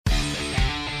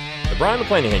Brion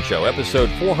McClanahan Show, episode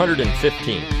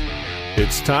 415.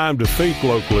 It's time to think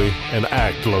locally and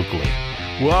act locally.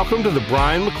 Welcome to the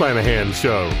Brion McClanahan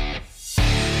Show.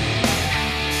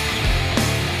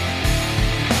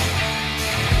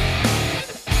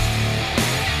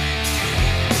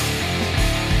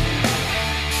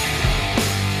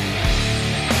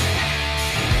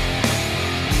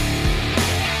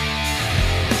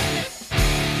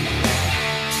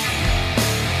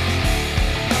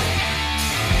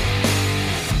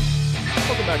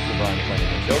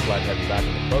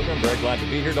 Very glad to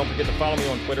be here. Don't forget to follow me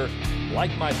on Twitter,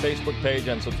 like my Facebook page,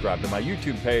 and subscribe to my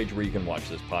YouTube page where you can watch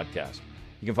this podcast.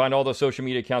 You can find all the social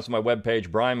media accounts on my webpage,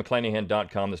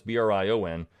 BrionMcClanahan.com. That's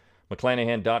BRION,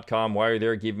 McClanahan.com. While you're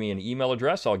there, give me an email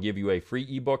address. I'll give you a free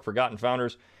ebook, Forgotten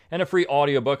Founders, and a free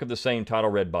audiobook of the same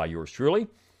title read by yours truly.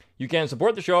 You can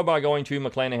support the show by going to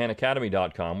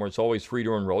McClanahanacademy.com, where it's always free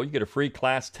to enroll. You get a free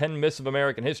class, 10 Myths of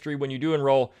American History, when you do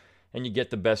enroll, and you get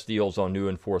the best deals on new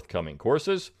and forthcoming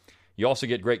courses. You also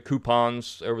get great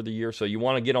coupons over the year, so you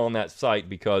want to get on that site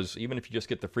because even if you just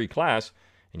get the free class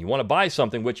and you want to buy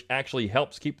something which actually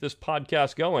helps keep this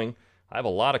podcast going, I have a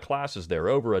lot of classes there,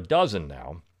 over a dozen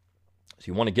now. So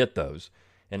you want to get those,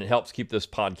 and it helps keep this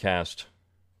podcast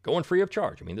going free of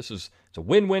charge. I mean, it's a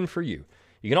win-win for you.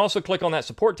 You can also click on that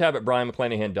support tab at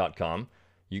BrionMcClanahan.com.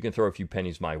 You can throw a few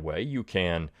pennies my way. You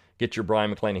can get your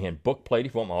Brion McClanahan book plate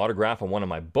if you want my autograph on one of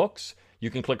my books. You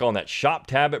can click on that shop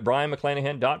tab at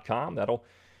BrionMcClanahan.com. That'll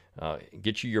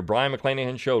get you your Brion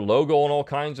McClanahan Show logo and all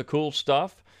kinds of cool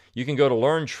stuff. You can go to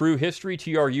Learn True History,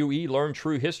 TRUE,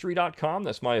 LearnTrueHistory.com.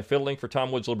 That's my affiliate link for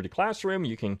Tom Woods Liberty Classroom.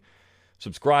 You can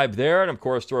subscribe there and, of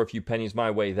course, throw a few pennies my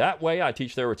way that way. I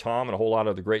teach there with Tom and a whole lot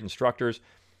of the great instructors.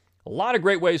 A lot of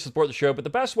great ways to support the show, but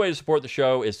the best way to support the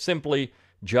show is simply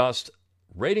just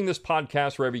rating this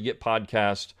podcast wherever you get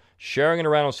podcasts, sharing it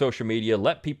around on social media.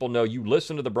 Let people know you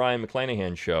listen to the Brion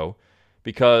McClanahan Show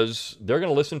because they're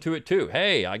going to listen to it too.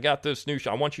 Hey, I got this new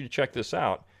show. I want you to check this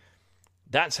out.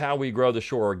 That's how we grow the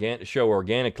show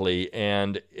organically,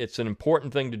 and it's an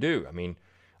important thing to do. I mean,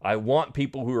 I want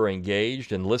people who are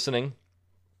engaged and listening,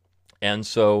 and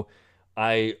so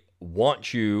I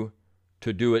want you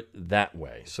to do it that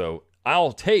way. So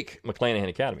I'll take McClanahan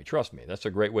Academy. Trust me, that's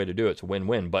a great way to do it. It's a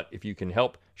win-win. But if you can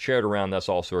help share it around, that's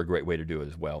also a great way to do it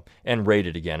as well. And rate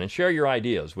it again. And share your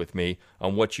ideas with me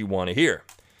on what you want to hear.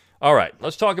 All right,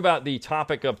 let's talk about the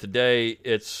topic of today.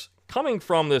 It's coming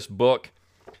from this book,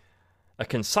 A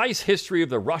Concise History of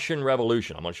the Russian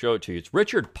Revolution. I'm going to show it to you. It's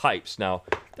Richard Pipes. Now,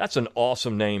 that's an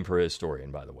awesome name for a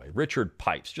historian, by the way. Richard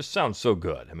Pipes. Just sounds so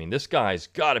good. I mean, this guy's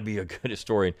got to be a good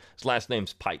historian. His last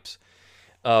name's Pipes.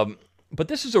 But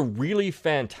this is a really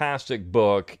fantastic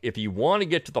book if you want to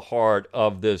get to the heart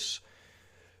of this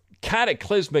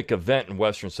cataclysmic event in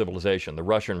Western civilization, the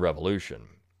Russian Revolution.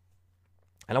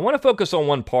 And I want to focus on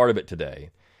one part of it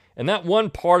today. And that one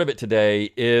part of it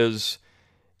today is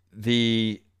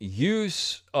the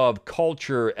use of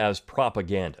culture as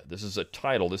propaganda. This is a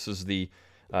title. This is the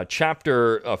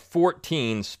chapter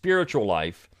 14, Spiritual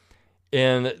Life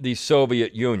in the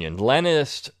Soviet Union,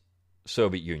 Leninist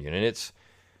Soviet Union. And it's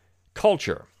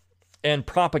culture and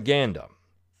propaganda.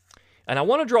 And I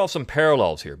want to draw some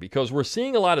parallels here because we're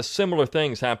seeing a lot of similar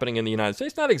things happening in the United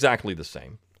States, not exactly the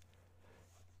same.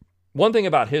 One thing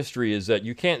about history is that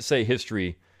you can't say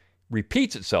history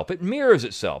repeats itself. It mirrors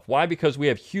itself. Why? Because we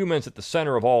have humans at the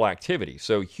center of all activity.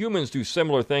 So humans do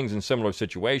similar things in similar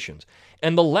situations.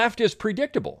 And the left is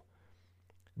predictable.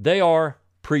 They are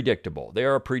predictable. They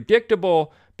are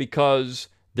predictable because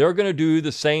they're going to do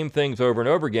the same things over and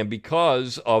over again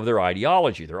because of their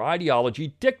ideology. Their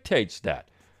ideology dictates that.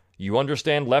 You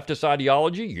understand leftist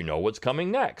ideology, you know what's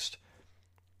coming next.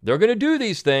 They're going to do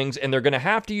these things, and they're going to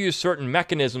have to use certain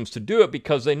mechanisms to do it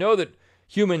because they know that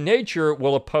human nature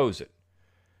will oppose it.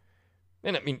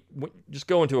 And I mean, just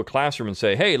go into a classroom and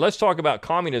say, hey, let's talk about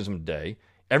communism today.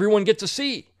 Everyone gets a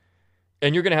C.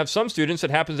 And you're going to have some students,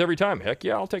 it happens every time. Heck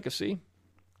yeah, I'll take a C.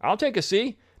 I'll take a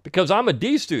C. Because I'm a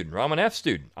D student or I'm an F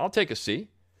student. I'll take a C.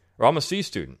 Or I'm a C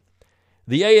student.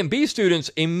 The A and B students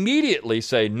immediately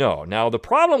say no. Now, the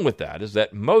problem with that is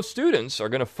that most students are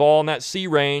going to fall in that C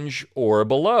range or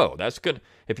below. That's good.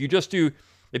 If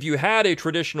you had a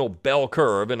traditional bell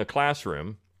curve in a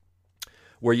classroom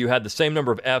where you had the same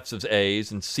number of F's as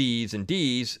A's and C's and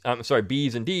D's,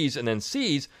 B's and D's and then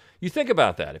C's, you think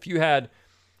about that. If you had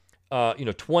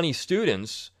 20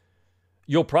 students,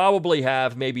 you'll probably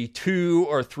have maybe 2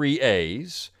 or 3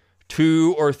 A's,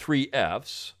 2 or 3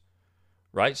 F's,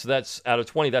 right? So that's out of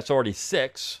 20, that's already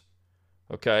 6,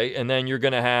 okay? And then you're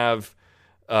going to have,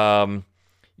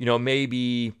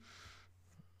 maybe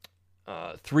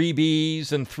 3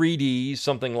 Bs and 3 Ds,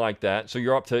 something like that. So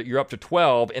you're up to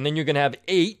 12, and then you're going to have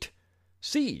 8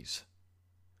 Cs.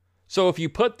 So if you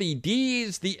put the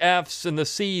Ds, the Fs, and the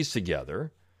Cs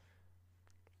together,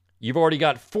 you've already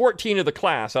got 14 of the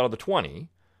class out of the 20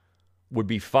 would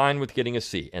be fine with getting a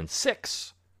C, and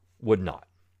 6 would not.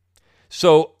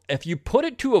 So if you put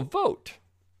it to a vote,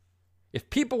 if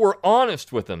people were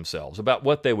honest with themselves about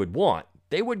what they would want,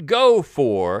 they would go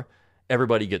for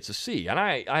everybody gets a C. And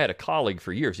I had a colleague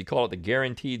for years. He called it the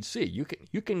guaranteed C.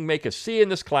 You can make a C in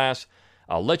this class.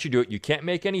 I'll let you do it. You can't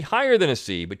make any higher than a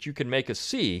C, but you can make a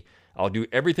C. I'll do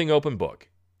everything open book.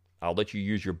 I'll let you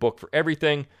use your book for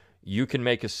everything. You can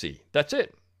make a C. That's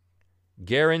it.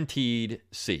 Guaranteed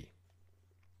C.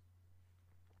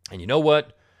 And you know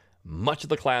what? Much of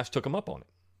the class took them up on it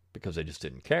because they just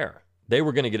didn't care. They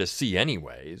were going to get a C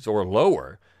anyways or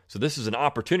lower. So this is an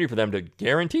opportunity for them to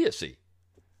guarantee a C.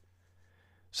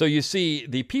 So you see,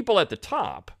 the people at the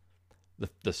top,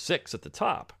 the 6 at the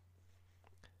top,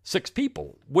 6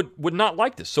 people would not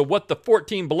like this. So what the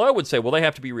 14 below would say, well, they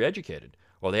have to be reeducated,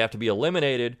 or they have to be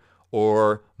eliminated,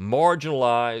 or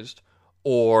marginalized,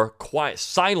 or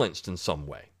silenced in some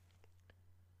way.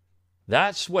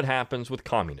 That's what happens with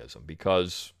communism,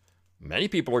 because many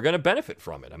people are going to benefit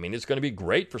from it. I mean, it's going to be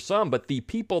great for some, but the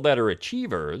people that are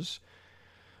achievers,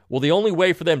 well, the only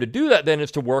way for them to do that then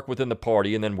is to work within the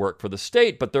party and then work for the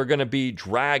state, but they're going to be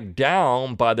dragged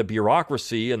down by the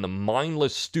bureaucracy and the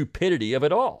mindless stupidity of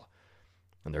it all.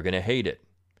 And they're going to hate it.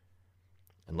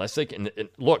 Unless they can,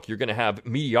 look, you're going to have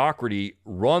mediocrity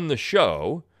run the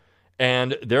show,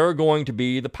 and they're going to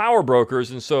be the power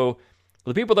brokers. And so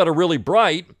the people that are really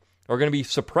bright are going to be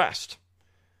suppressed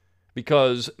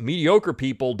because mediocre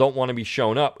people don't want to be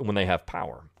shown up when they have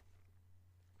power.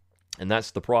 And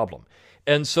that's the problem.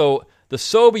 And so the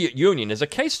Soviet Union is a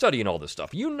case study in all this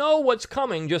stuff. You know what's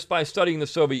coming just by studying the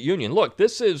Soviet Union. Look,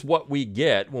 this is what we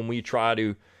get when we try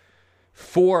to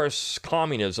force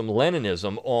communism,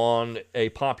 Leninism on a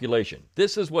population.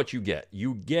 This is what you get.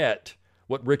 You get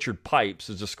what Richard Pipes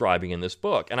is describing in this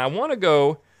book. And I want to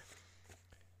go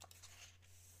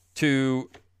to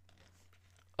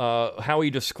how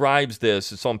he describes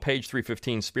this. It's on page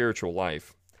 315, Spiritual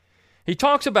Life. He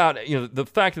talks about, the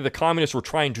fact that the communists were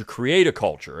trying to create a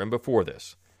culture, and before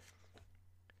this.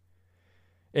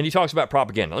 And he talks about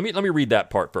propaganda. Let me read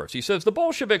that part first. He says, the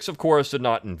Bolsheviks, of course, did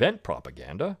not invent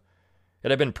propaganda.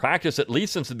 It had been practiced at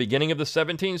least since the beginning of the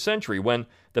 17th century, when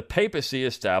the papacy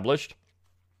established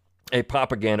a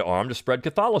propaganda arm to spread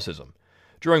Catholicism.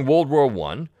 During World War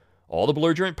I, all the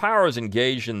belligerent powers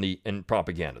engaged in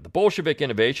propaganda. The Bolshevik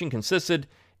innovation consisted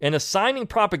in assigning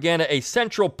propaganda a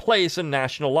central place in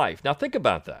national life. Now think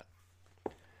about that.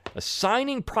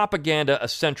 Assigning propaganda a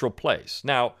central place.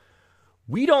 Now,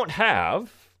 we don't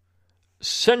have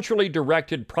centrally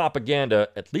directed propaganda,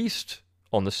 at least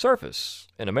on the surface,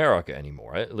 in America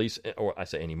anymore. At least, or I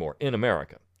say anymore, in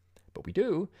America. But we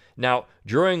do. Now,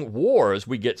 during wars,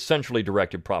 we get centrally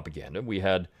directed propaganda. We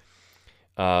have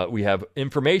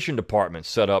information departments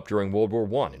set up during World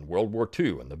War I and World War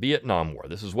II and the Vietnam War.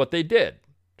 This is what they did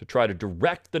to try to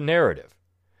direct the narrative.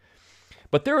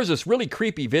 But there was this really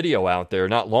creepy video out there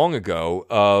not long ago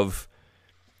of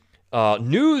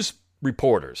news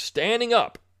reporters standing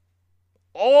up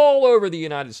all over the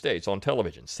United States on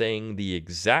television saying the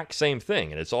exact same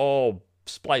thing. And it's all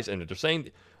spliced. And they're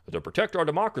saying to protect our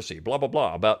democracy, blah, blah,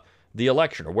 blah, about the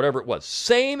election or whatever it was.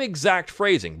 Same exact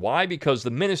phrasing. Why? Because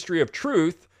the Ministry of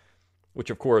Truth,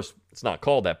 which of course it's not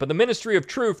called that, but the Ministry of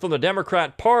Truth from the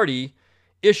Democrat Party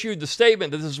issued the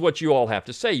statement that this is what you all have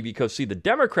to say, because, see, the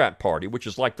Democrat Party, which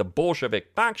is like the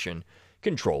Bolshevik faction,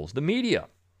 controls the media.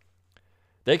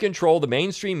 They control the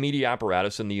mainstream media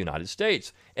apparatus in the United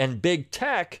States, and big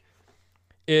tech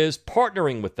is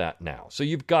partnering with that now. So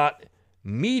you've got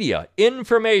media,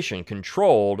 information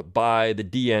controlled by the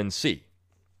DNC.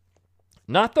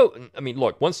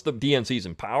 Look, once the DNC's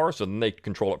in power, so then they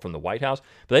control it from the White House,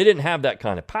 but they didn't have that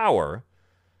kind of power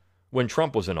when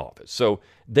Trump was in office. So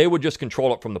they would just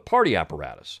control it from the party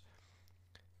apparatus.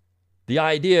 The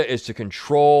idea is to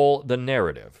control the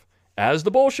narrative, as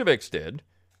the Bolsheviks did,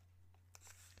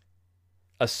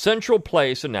 a central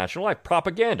place in national life,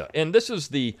 propaganda. And this is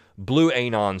the blue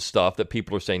anon stuff that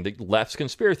people are saying, the left's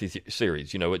conspiracy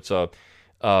theories. It's a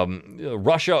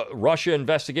Russia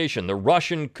investigation, the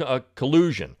Russian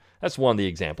collusion. That's one of the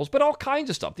examples. But all kinds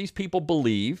of stuff. These people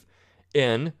believe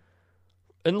in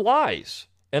lies.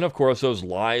 And, of course, those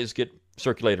lies get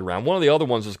circulated around. One of the other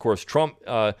ones is, of course, Trump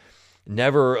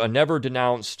never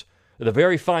denounced the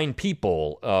very fine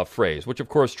people phrase, which, of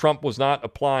course, Trump was not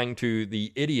applying to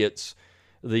the idiots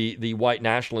the white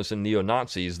nationalists and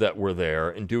neo-Nazis that were there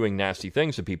and doing nasty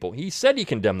things to people. He said he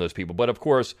condemned those people, but of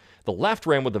course, the left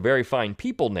ran with the very fine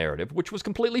people narrative, which was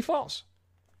completely false.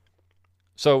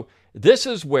 So this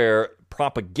is where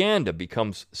propaganda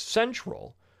becomes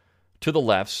central to the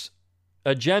left's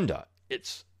agenda.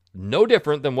 It's no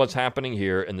different than what's happening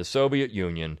here in the Soviet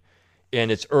Union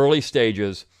in its early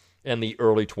stages in the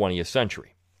early 20th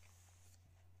century.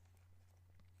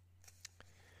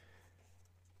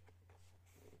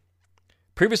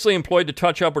 Previously employed to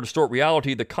touch up or distort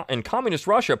reality, in communist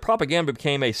Russia, propaganda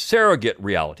became a surrogate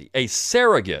reality. A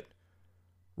surrogate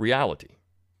reality.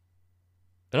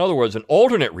 In other words, an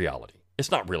alternate reality. It's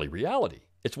not really reality.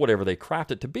 It's whatever they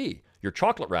craft it to be. Your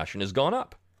chocolate ration has gone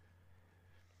up.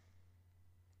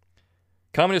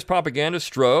 Communist propaganda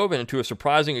strove, and to a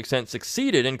surprising extent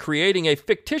succeeded, in creating a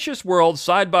fictitious world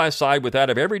side by side with that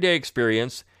of everyday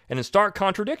experience and in stark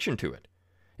contradiction to it,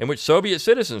 in which Soviet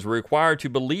citizens were required to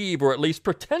believe or at least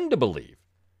pretend to believe.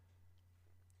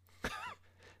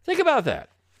 Think about that.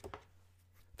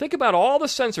 Think about all the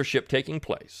censorship taking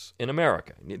place in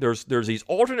America. There's these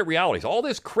alternate realities, all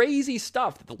this crazy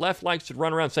stuff that the left likes to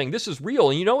run around saying this is real,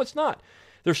 and you know it's not.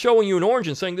 They're showing you an orange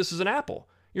and saying this is an apple.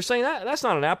 You're saying that's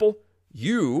not an apple.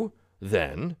 You,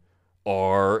 then,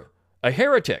 are a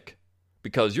heretic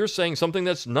because you're saying something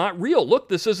that's not real. Look,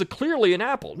 this is clearly an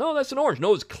apple. No, that's an orange.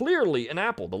 No, it's clearly an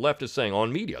apple. The left is saying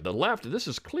on media. The left, this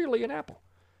is clearly an apple.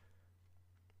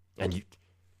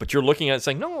 But you're looking at it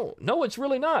saying, no, it's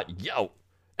really not. Yo,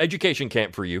 education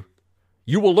camp for you.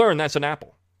 You will learn that's an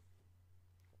apple.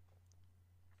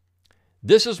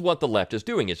 This is what the left is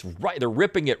doing. It's right. They're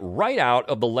ripping it right out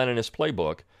of the Leninist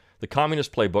playbook, the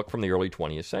communist playbook from the early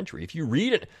 20th century. If you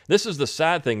read it, this is the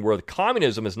sad thing where the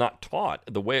communism is not taught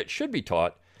the way it should be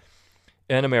taught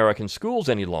in American schools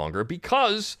any longer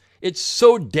because it's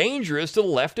so dangerous to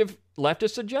the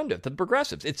leftist agenda, to the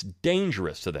progressives. It's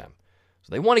dangerous to them.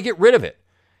 So they want to get rid of it.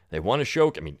 They want to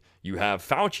show, you have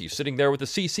Fauci sitting there with the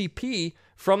CCP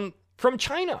from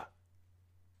China,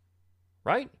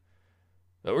 right?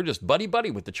 We're just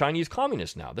buddy-buddy with the Chinese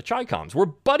communists now, the Chi-Coms. We're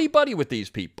buddy-buddy with these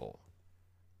people.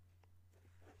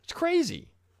 It's crazy.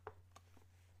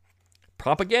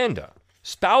 Propaganda.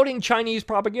 Spouting Chinese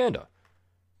propaganda.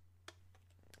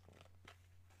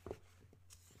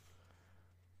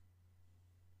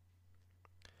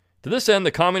 To this end,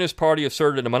 the Communist Party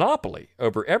asserted a monopoly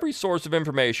over every source of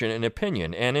information and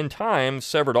opinion, and in time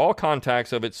severed all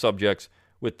contacts of its subjects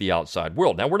with the outside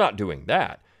world. Now, we're not doing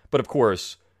that, but of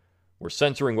course, we're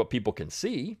censoring what people can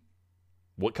see,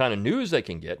 what kind of news they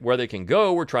can get, where they can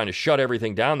go. We're trying to shut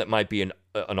everything down that might be an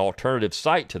alternative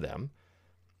site to them.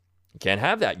 You can't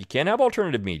have that. You can't have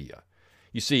alternative media.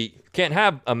 You see, you can't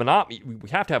have a monopoly. We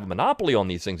have to have a monopoly on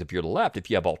these things if you're the left. If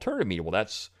you have alternative media, well,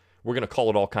 we're going to call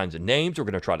it all kinds of names. We're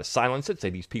going to try to silence it, say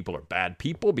these people are bad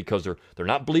people because they're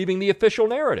not believing the official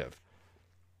narrative.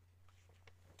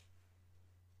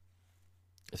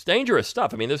 It's dangerous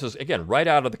stuff. This is, again, right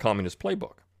out of the communist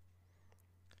playbook.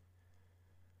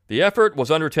 The effort was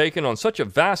undertaken on such a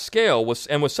vast scale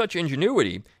and with such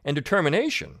ingenuity and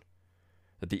determination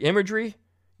that the imagery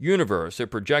universe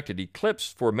it projected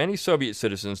eclipsed for many Soviet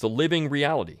citizens the living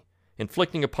reality,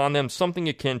 inflicting upon them something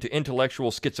akin to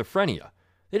intellectual schizophrenia.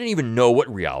 They didn't even know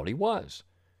what reality was.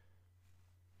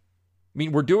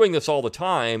 We're doing this all the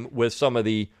time with some of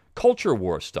the culture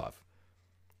war stuff.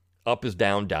 Up is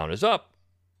down, down is up.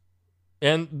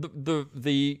 And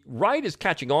the right is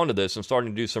catching on to this and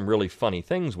starting to do some really funny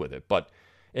things with it,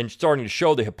 and starting to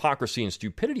show the hypocrisy and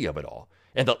stupidity of it all.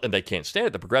 And they can't stand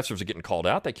it. The progressives are getting called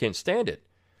out. They can't stand it.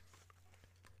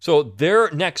 So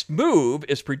their next move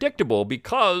is predictable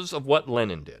because of what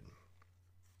Lenin did.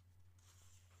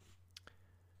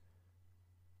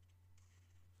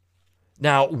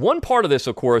 Now, one part of this,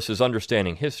 of course, is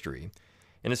understanding history.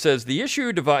 And it says, the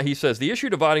issue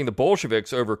dividing the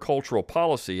Bolsheviks over cultural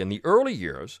policy in the early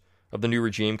years of the new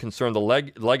regime concerned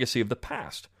the legacy of the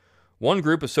past. One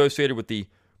group associated with the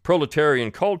proletarian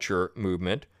culture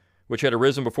movement, which had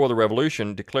arisen before the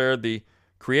revolution, declared the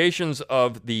creations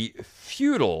of the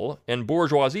feudal and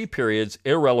bourgeoisie periods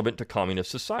irrelevant to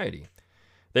communist society.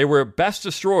 They were best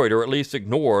destroyed or at least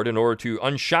ignored in order to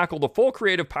unshackle the full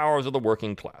creative powers of the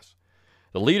working class.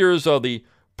 The leaders of the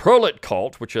prolet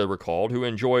cult, which they were called, who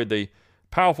enjoyed the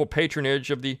powerful patronage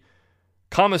of the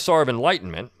Commissar of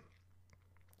Enlightenment,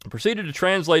 proceeded to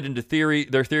translate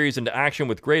their theories into action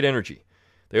with great energy.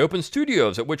 They opened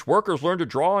studios at which workers learned to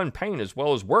draw and paint, as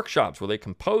well as workshops where they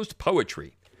composed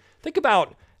poetry. Think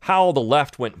about how the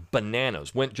left went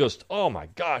bananas, went just, oh my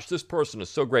gosh, this person is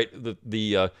so great.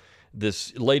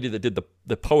 This lady that did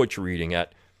the poetry reading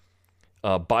at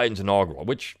Biden's inaugural,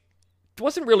 which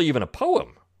wasn't really even a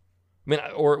poem. I mean,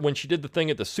 or when she did the thing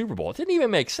at the Super Bowl, it didn't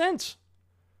even make sense.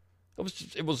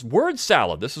 It was word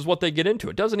salad. This is what they get into.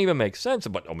 It doesn't even make sense.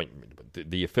 But I mean,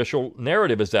 the official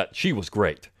narrative is that she was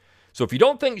great. So if you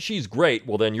don't think she's great,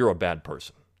 well, then you're a bad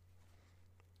person.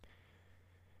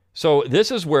 So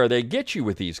this is where they get you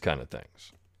with these kind of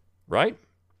things, right?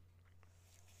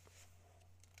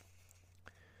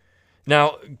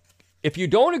 Now, if you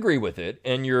don't agree with it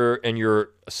and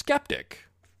you're a skeptic,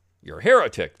 you're a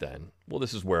heretic then, well,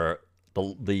 this is where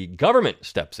the government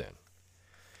steps in.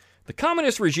 The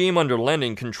communist regime under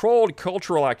Lenin controlled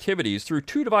cultural activities through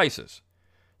two devices: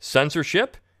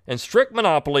 censorship and strict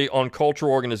monopoly on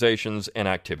cultural organizations and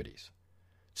activities.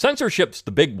 Censorship's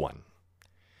the big one.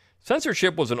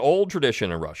 Censorship was an old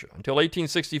tradition in Russia. Until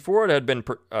 1864, it had been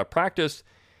practiced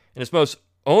in its most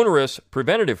onerous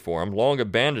preventative form, long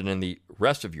abandoned in the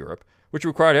rest of Europe, which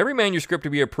required every manuscript to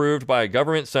be approved by a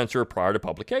government censor prior to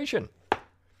publication.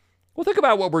 Well, think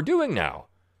about what we're doing now.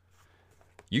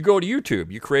 You go to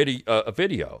YouTube, you create a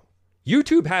video.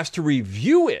 YouTube has to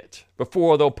review it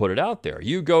before they'll put it out there.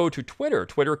 You go to Twitter.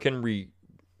 Twitter can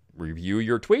review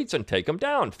your tweets and take them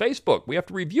down. Facebook, we have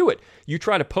to review it. You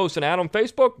try to post an ad on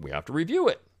Facebook, we have to review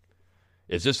it.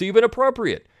 Is this even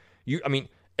appropriate?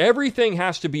 Everything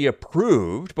has to be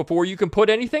approved before you can put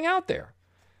anything out there.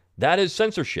 That is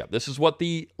censorship. This is what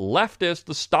the leftists,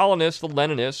 the Stalinists, the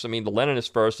Leninists, the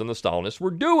Leninists first and the Stalinists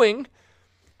were doing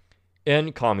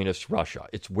in communist Russia.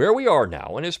 It's where we are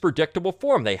now in its predictable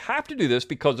form. They have to do this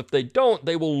because if they don't,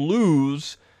 they will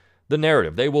lose the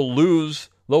narrative. They will lose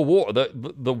the war,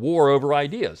 the war over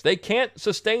ideas. They can't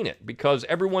sustain it because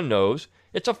everyone knows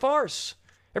it's a farce.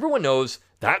 Everyone knows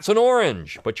that's an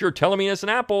orange, but you're telling me it's an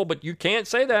apple, but you can't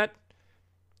say that.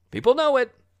 People know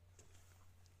it.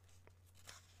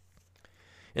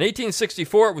 In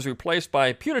 1864, it was replaced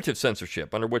by punitive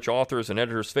censorship, under which authors and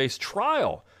editors faced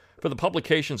trial for the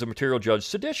publications of material judged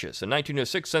seditious. In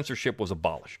 1906, censorship was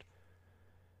abolished.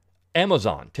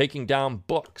 Amazon taking down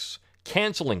books.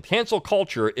 Cancel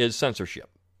culture is censorship.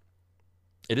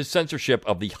 It is censorship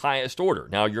of the highest order.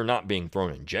 Now, you're not being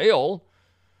thrown in jail,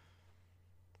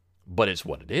 but it's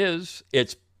what it is.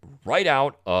 It's right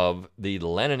out of the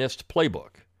Leninist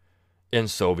playbook in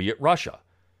Soviet Russia.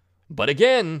 But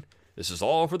again, this is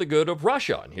all for the good of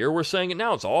Russia. And here we're saying it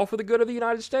now. It's all for the good of the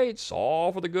United States,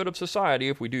 all for the good of society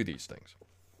if we do these things.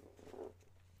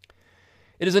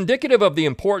 It is indicative of the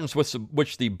importance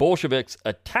which the Bolsheviks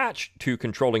attached to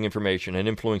controlling information and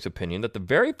influencing opinion that the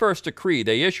very first decree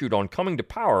they issued on coming to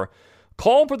power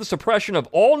called for the suppression of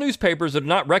all newspapers that did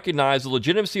not recognize the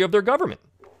legitimacy of their government.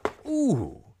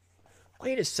 Ooh,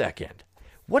 wait a second.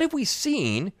 What have we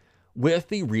seen with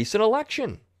the recent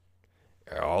election?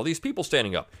 All these people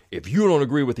standing up. If you don't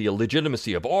agree with the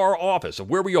legitimacy of our office, of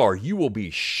where we are, you will be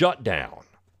shut down.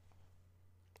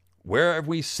 Where have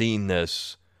we seen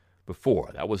this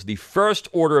before? That was the first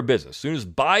order of business. As soon as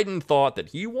Biden thought that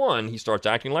he won, he starts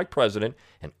acting like president,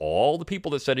 and all the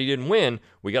people that said he didn't win,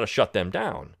 we got to shut them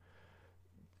down.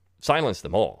 Silence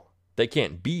them all. They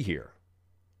can't be here.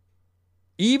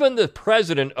 Even the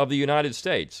president of the United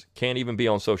States can't even be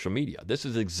on social media. This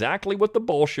is exactly what the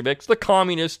Bolsheviks, the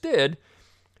communists, did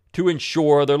to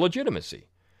ensure their legitimacy.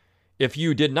 If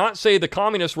you did not say the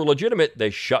communists were legitimate, they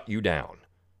shut you down.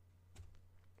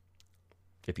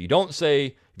 If you don't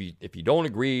say, if you don't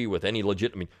agree with any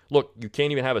look, you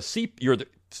can't even have you're the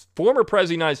former president of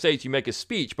the United States, you make a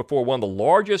speech before one of the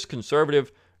largest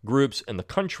conservative groups in the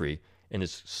country and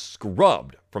is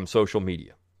scrubbed from social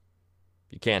media.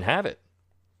 You can't have it.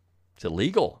 It's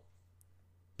illegal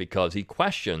because he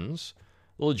questions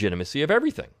the legitimacy of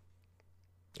everything.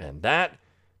 And that,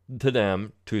 to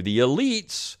them, to the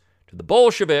elites, to the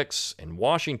Bolsheviks in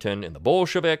Washington and the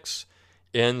Bolsheviks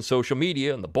in social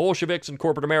media and the Bolsheviks in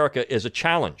corporate America, is a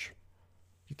challenge.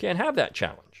 You can't have that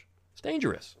challenge. It's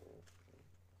dangerous.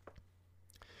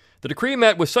 The decree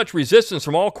met with such resistance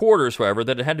from all quarters, however,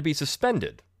 that it had to be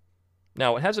suspended.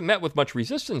 Now, it hasn't met with much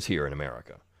resistance here in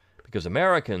America because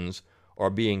Americans are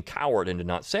being cowed into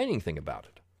not saying anything about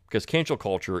it because cancel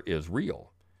culture is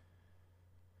real.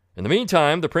 In the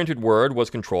meantime, the printed word was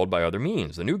controlled by other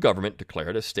means. The new government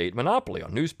declared a state monopoly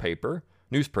on newspaper,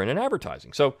 newsprint, and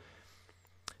advertising. So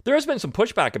there has been some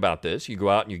pushback about this. You go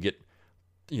out and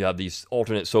you have these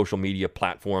alternate social media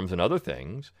platforms and other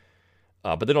things,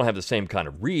 but they don't have the same kind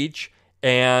of reach.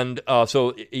 And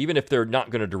so even if they're not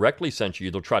going to directly censor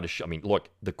you, they'll try to look,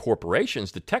 the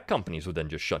corporations, the tech companies would then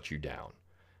just shut you down.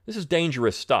 This is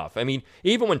dangerous stuff.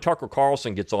 Even when Tucker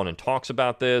Carlson gets on and talks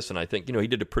about this, and I think, he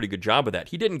did a pretty good job of that,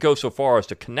 he didn't go so far as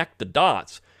to connect the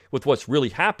dots with what's really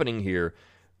happening here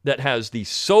that has the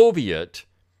Soviet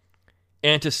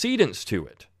antecedents to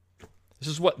it.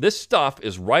 This stuff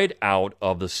is right out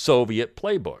of the Soviet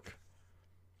playbook.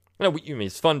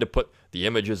 It's fun to put the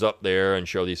images up there and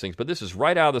show these things, but this is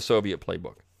right out of the Soviet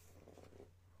playbook.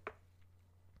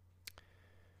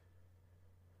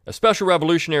 A special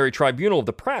revolutionary tribunal of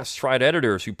the press tried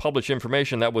editors who published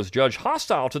information that was judged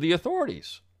hostile to the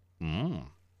authorities.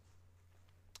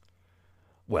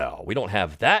 Well, we don't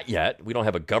have that yet. We don't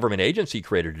have a government agency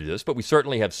created to do this, but we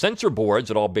certainly have censor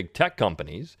boards at all big tech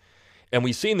companies. And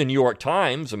we've seen the New York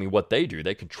Times, what they do,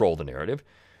 they control the narrative.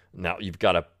 Now, you've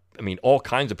got all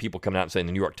kinds of people coming out and saying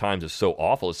the New York Times is so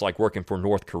awful. It's like working for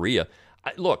North Korea.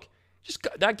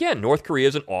 North Korea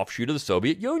is an offshoot of the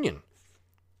Soviet Union.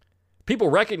 People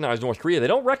recognize North Korea. They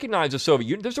don't recognize the Soviet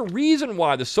Union. There's a reason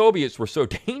why the Soviets were so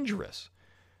dangerous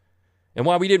and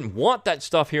why we didn't want that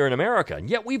stuff here in America. And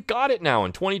yet we've got it now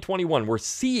in 2021. We're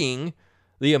seeing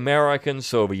the American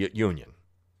Soviet Union.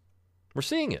 We're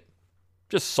seeing it.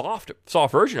 Just soft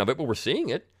version of it, but we're seeing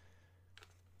it.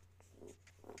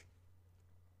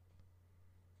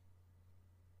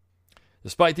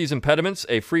 Despite these impediments,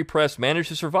 a free press managed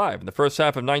to survive. In the first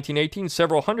half of 1918,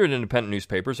 several hundred independent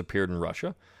newspapers appeared in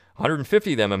Russia,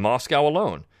 150 of them in Moscow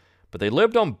alone. But they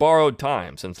lived on borrowed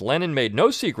time, since Lenin made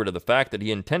no secret of the fact that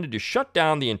he intended to shut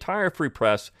down the entire free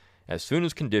press as soon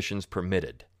as conditions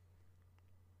permitted.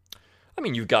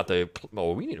 You've got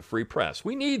we need a free press.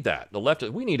 We need that. The left,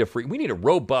 we need a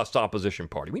robust opposition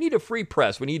party. We need a free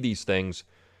press. We need these things.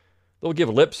 They'll give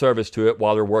lip service to it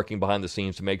while they're working behind the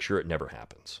scenes to make sure it never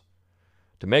happens.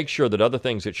 To make sure that other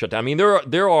things get shut down.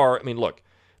 Look,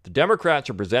 the Democrats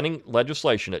are presenting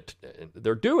legislation.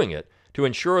 They're doing it to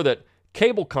ensure that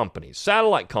cable companies,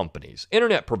 satellite companies,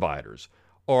 internet providers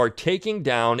are taking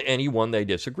down anyone they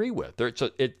disagree with.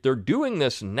 They're doing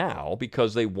this now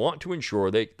because they want to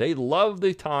ensure they love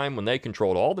the time when they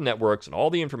controlled all the networks and all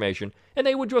the information, and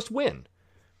they would just win.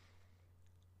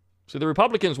 So the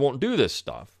Republicans won't do this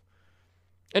stuff,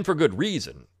 and for good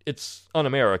reason. It's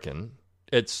un-American.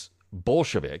 It's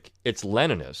Bolshevik. It's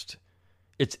Leninist.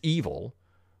 It's evil.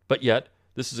 But yet,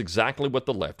 this is exactly what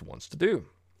the left wants to do.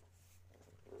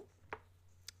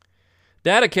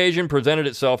 That occasion presented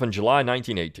itself in July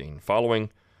 1918,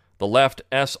 following the left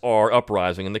SR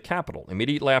uprising in the capital.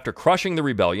 Immediately after crushing the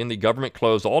rebellion, the government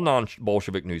closed all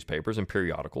non-Bolshevik newspapers and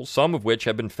periodicals, some of which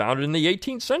had been founded in the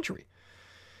 18th century.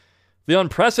 The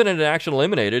unprecedented action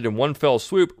eliminated in one fell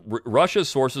swoop Russia's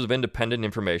sources of independent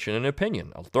information and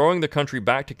opinion, throwing the country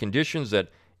back to conditions that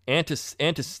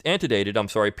antedated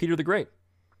Peter the Great,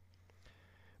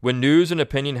 when news and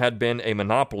opinion had been a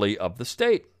monopoly of the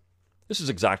state. This is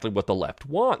exactly what the left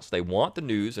wants. They want the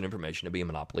news and information to be a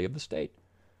monopoly of the state.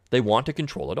 They want to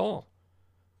control it all.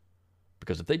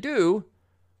 Because if they do,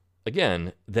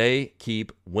 again, they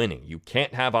keep winning. You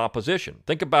can't have opposition.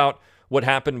 Think about what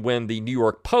happened when the New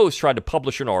York Post tried to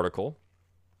publish an article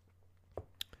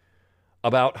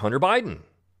about Hunter Biden,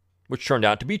 which turned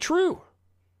out to be true.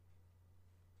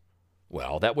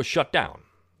 Well, that was shut down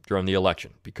during the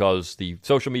election because the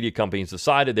social media companies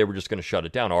decided they were just going to shut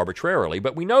it down arbitrarily.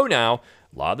 But we know now,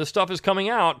 a lot of this stuff is coming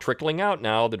out, trickling out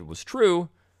now that it was true.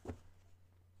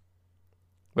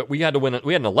 But we had to win.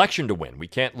 We had an election to win. We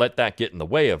can't let that get in the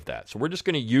way of that. So we're just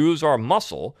going to use our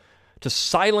muscle to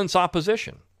silence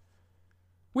opposition.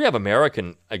 We have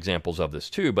American examples of this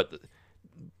too,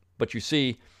 but you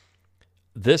see,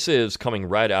 this is coming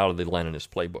right out of the Leninist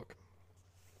playbook.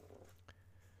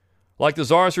 Like the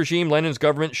Tsarist regime, Lenin's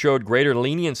government showed greater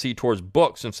leniency towards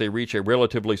books since they reach a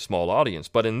relatively small audience.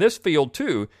 But in this field,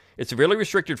 too, it severely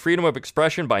restricted freedom of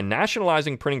expression by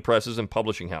nationalizing printing presses and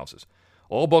publishing houses.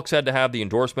 All books had to have the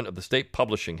endorsement of the state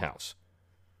publishing house.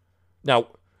 Now,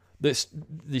 the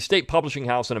state publishing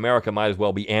house in America might as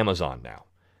well be Amazon now,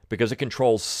 because it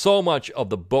controls so much of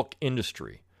the book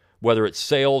industry, whether it's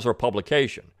sales or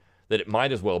publication, that it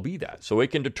might as well be that. So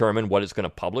it can determine what it's going to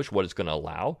publish, what it's going to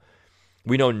allow.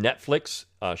 We know Netflix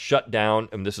shut down,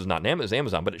 and this is not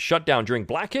Amazon, but it shut down during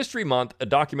Black History Month a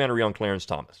documentary on Clarence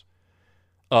Thomas,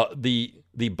 the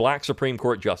black Supreme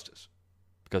Court justice,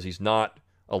 because he's not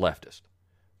a leftist.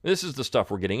 This is the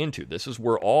stuff we're getting into. This is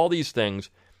where all these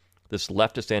things, this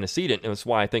leftist antecedent, and that's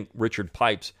why I think Richard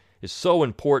Pipes is so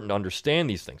important to understand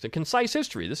these things. And concise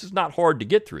history, this is not hard to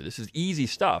get through. This is easy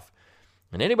stuff.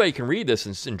 And anybody can read this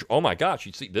and oh my gosh,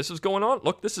 you see, this is going on?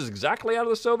 Look, this is exactly out of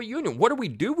the Soviet Union. What are we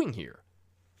doing here?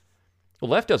 The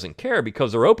left doesn't care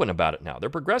because they're open about it now. They're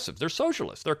progressives. They're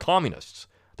socialists. They're communists.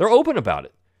 They're open about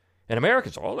it. And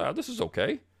Americans are, oh, this is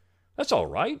okay. That's all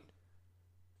right.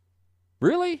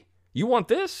 Really? You want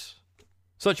this?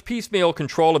 Such piecemeal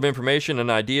control of information and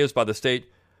ideas by the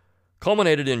state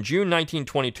culminated in June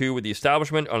 1922 with the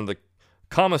establishment under the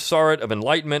Commissariat of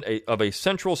Enlightenment of a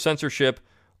central censorship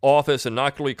office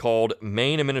innocuously called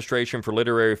Main Administration for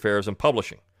Literary Affairs and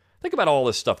Publishing. Think about all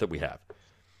this stuff that we have.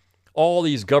 All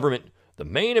these government, the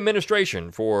Main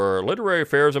Administration for Literary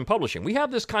Affairs and Publishing. We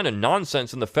have this kind of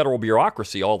nonsense in the federal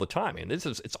bureaucracy all the time. And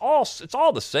it's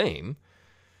all the same.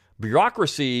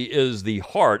 Bureaucracy is the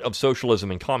heart of socialism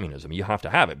and communism. You have to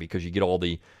have it because you get all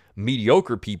the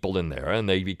mediocre people in there and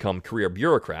they become career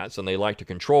bureaucrats and they like to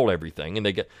control everything, and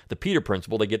they get the Peter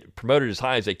Principle. They get promoted as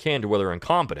high as they can to where they're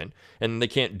incompetent and they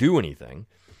can't do anything.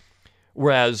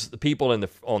 Whereas the people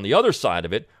on the other side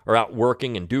of it are out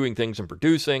working and doing things and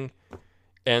producing.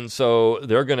 And so I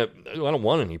don't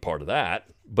want any part of that.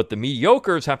 But the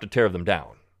mediocres have to tear them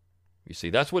down. You see,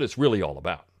 that's what it's really all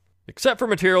about. Except for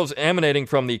materials emanating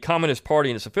from the Communist Party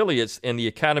and its affiliates and the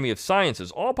Academy of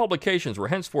Sciences, all publications were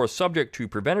henceforth subject to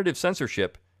preventative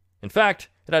censorship. In fact,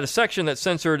 it had a section that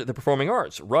censored the performing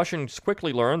arts. Russians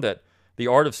quickly learned that the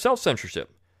art of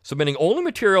self-censorship, submitting only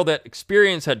material that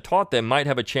experience had taught them, might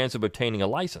have a chance of obtaining a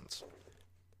license.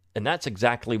 And that's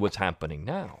exactly what's happening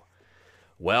now.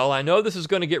 Well, I know this is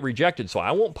going to get rejected, so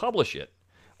I won't publish it.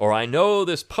 Or I know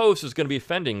this post is going to be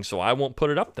offending, so I won't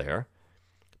put it up there.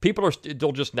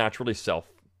 They'll just naturally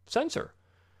self-censor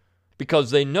because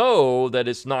they know that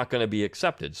it's not going to be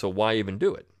accepted. So why even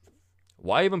do it?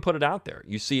 Why even put it out there?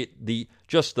 You see,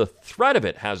 just the threat of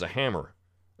it has a hammer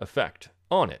effect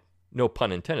on it. No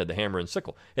pun intended, the hammer and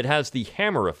sickle. It has the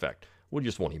hammer effect. We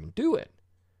just won't even do it.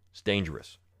 It's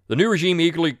dangerous. The new regime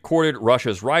eagerly courted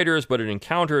Russia's writers, but it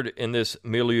encountered in this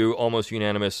milieu almost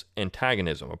unanimous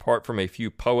antagonism. Apart from a few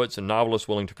poets and novelists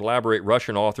willing to collaborate,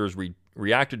 Russian authors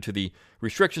reacted to the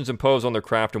restrictions imposed on their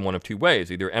craft in one of two ways: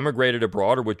 either emigrated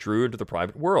abroad or withdrew into the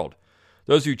private world.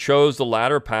 Those who chose the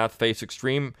latter path faced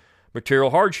extreme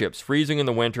material hardships, freezing in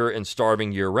the winter and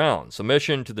starving year-round.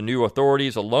 Submission to the new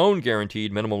authorities alone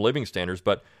guaranteed minimum living standards,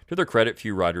 but to their credit,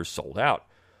 few writers sold out.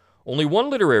 Only one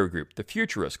literary group, the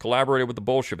Futurists, collaborated with the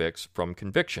Bolsheviks from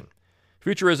conviction.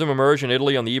 Futurism emerged in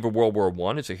Italy on the eve of World War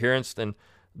I. Its adherents then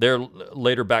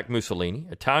later backed Mussolini.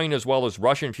 Italian as well as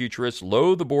Russian futurists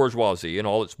loathed the bourgeoisie and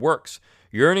all its works,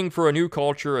 yearning for a new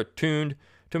culture attuned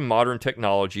to modern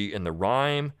technology in the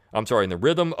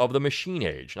rhythm of the machine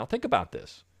age. Now think about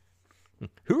this.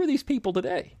 Who are these people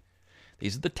today?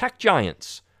 These are the tech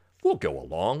giants. We'll go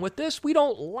along with this. We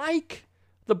don't like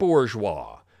the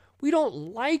bourgeois. We don't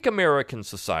like American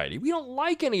society. We don't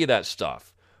like any of that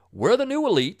stuff. We're the new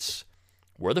elites.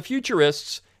 We're the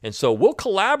futurists. And so we'll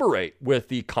collaborate with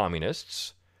the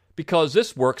communists because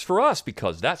this works for us,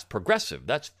 because that's progressive.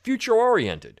 That's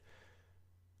future-oriented.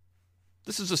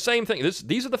 This is the same thing.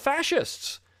 These are the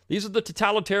fascists. These are the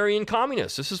totalitarian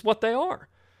communists. This is what they are.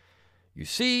 You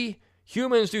see,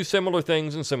 humans do similar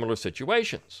things in similar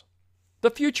situations.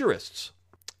 The futurists.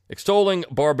 Extolling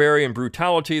barbarian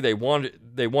brutality, they wanted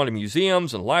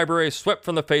museums and libraries swept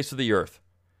from the face of the earth.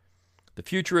 The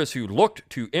futurists who looked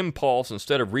to impulse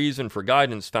instead of reason for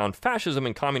guidance found fascism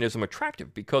and communism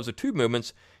attractive because the two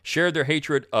movements shared their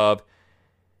hatred of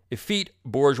effete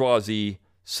bourgeoisie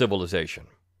civilization.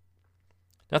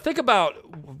 Now think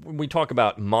about, when we talk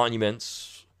about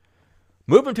monuments,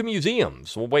 move them to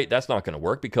museums. Well, wait, that's not going to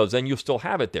work because then you'll still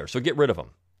have it there, so get rid of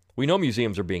them. We know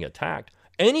museums are being attacked.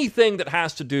 Anything that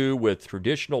has to do with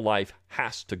traditional life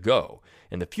has to go,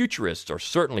 and the futurists are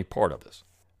certainly part of this.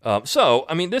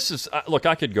 This is, look,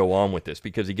 I could go on with this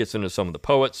because he gets into some of the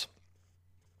poets,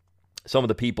 some of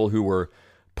the people who were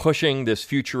pushing this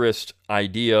futurist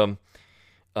idea,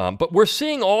 but we're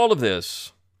seeing all of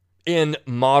this in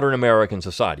modern American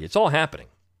society. It's all happening.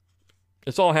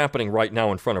 It's all happening right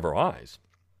now in front of our eyes,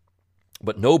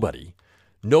 but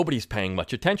nobody's paying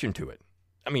much attention to it.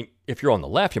 I mean, if you're on the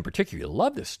left in particular, you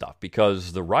love this stuff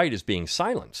because the right is being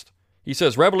silenced. He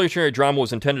says revolutionary drama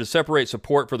was intended to separate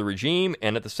support for the regime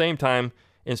and at the same time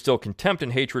instill contempt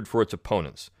and hatred for its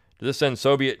opponents. To this end,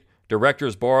 Soviet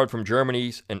directors borrowed from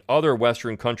Germany's and other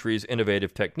Western countries'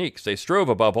 innovative techniques. They strove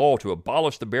above all to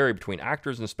abolish the barrier between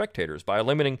actors and spectators by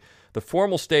eliminating the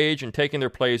formal stage and taking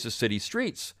their place as city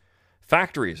streets.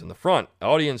 Factories in the front,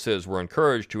 audiences were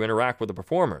encouraged to interact with the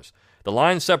performers. The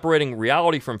line separating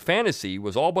reality from fantasy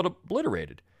was all but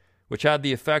obliterated, which had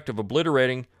the effect of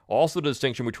obliterating also the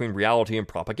distinction between reality and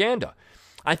propaganda.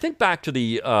 I think back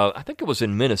to I think it was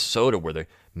in Minnesota where the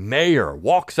mayor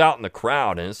walks out in the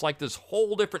crowd and it's like this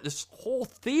whole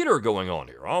theater going on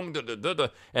here.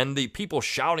 And the people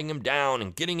shouting him down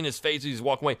and getting in his face as he's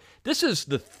walking away. This is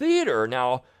the theater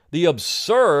now, the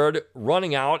absurd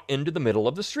running out into the middle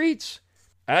of the streets.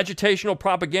 Agitational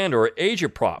propaganda, or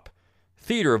agitprop.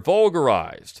 Theater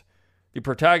vulgarized the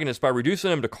protagonist by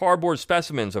reducing them to cardboard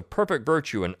specimens of perfect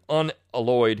virtue and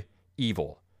unalloyed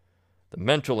evil. the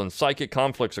mental and psychic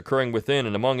conflicts occurring within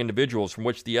and among individuals from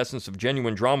which the essence of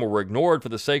genuine drama were ignored for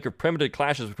the sake of primitive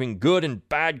clashes between good and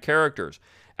bad characters,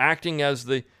 acting as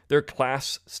their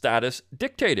class status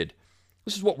dictated.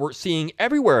 This is what we're seeing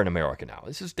everywhere in America now.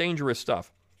 This is dangerous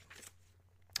stuff.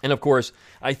 And of course,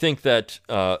 I think that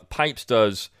Pipes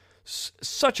does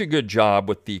such a good job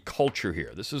with the culture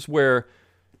here. This is why,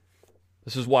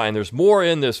 and there's more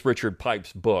in this Richard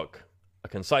Pipes book, A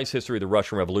Concise History of the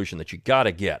Russian Revolution, that you got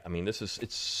to get. I mean,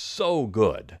 it's so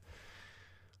good.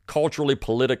 Culturally,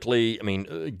 politically, I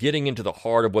mean, getting into the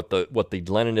heart of what the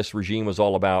Leninist regime was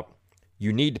all about.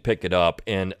 You need to pick it up.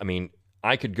 And I mean,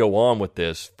 I could go on with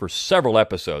this for several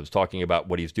episodes talking about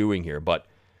what he's doing here, but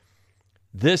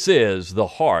this is the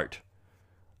heart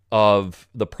of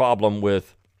the problem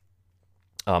with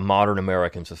modern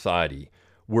American society.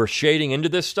 We're shading into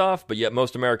this stuff, but yet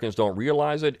most Americans don't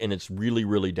realize it, and it's really,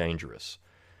 really dangerous.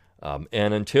 And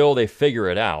until they figure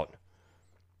it out,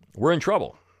 we're in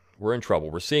trouble. We're in trouble.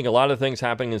 We're seeing a lot of things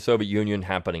happening in the Soviet Union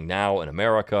happening now in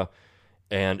America,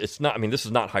 and it's not, I mean, this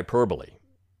is not hyperbole.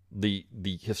 The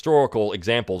historical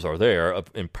examples are there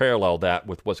and parallel that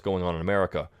with what's going on in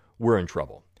America. We're in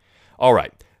trouble. All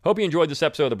right. Hope you enjoyed this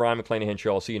episode of the Brion McClanahan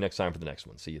Show. I'll see you next time for the next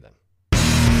one. See you then.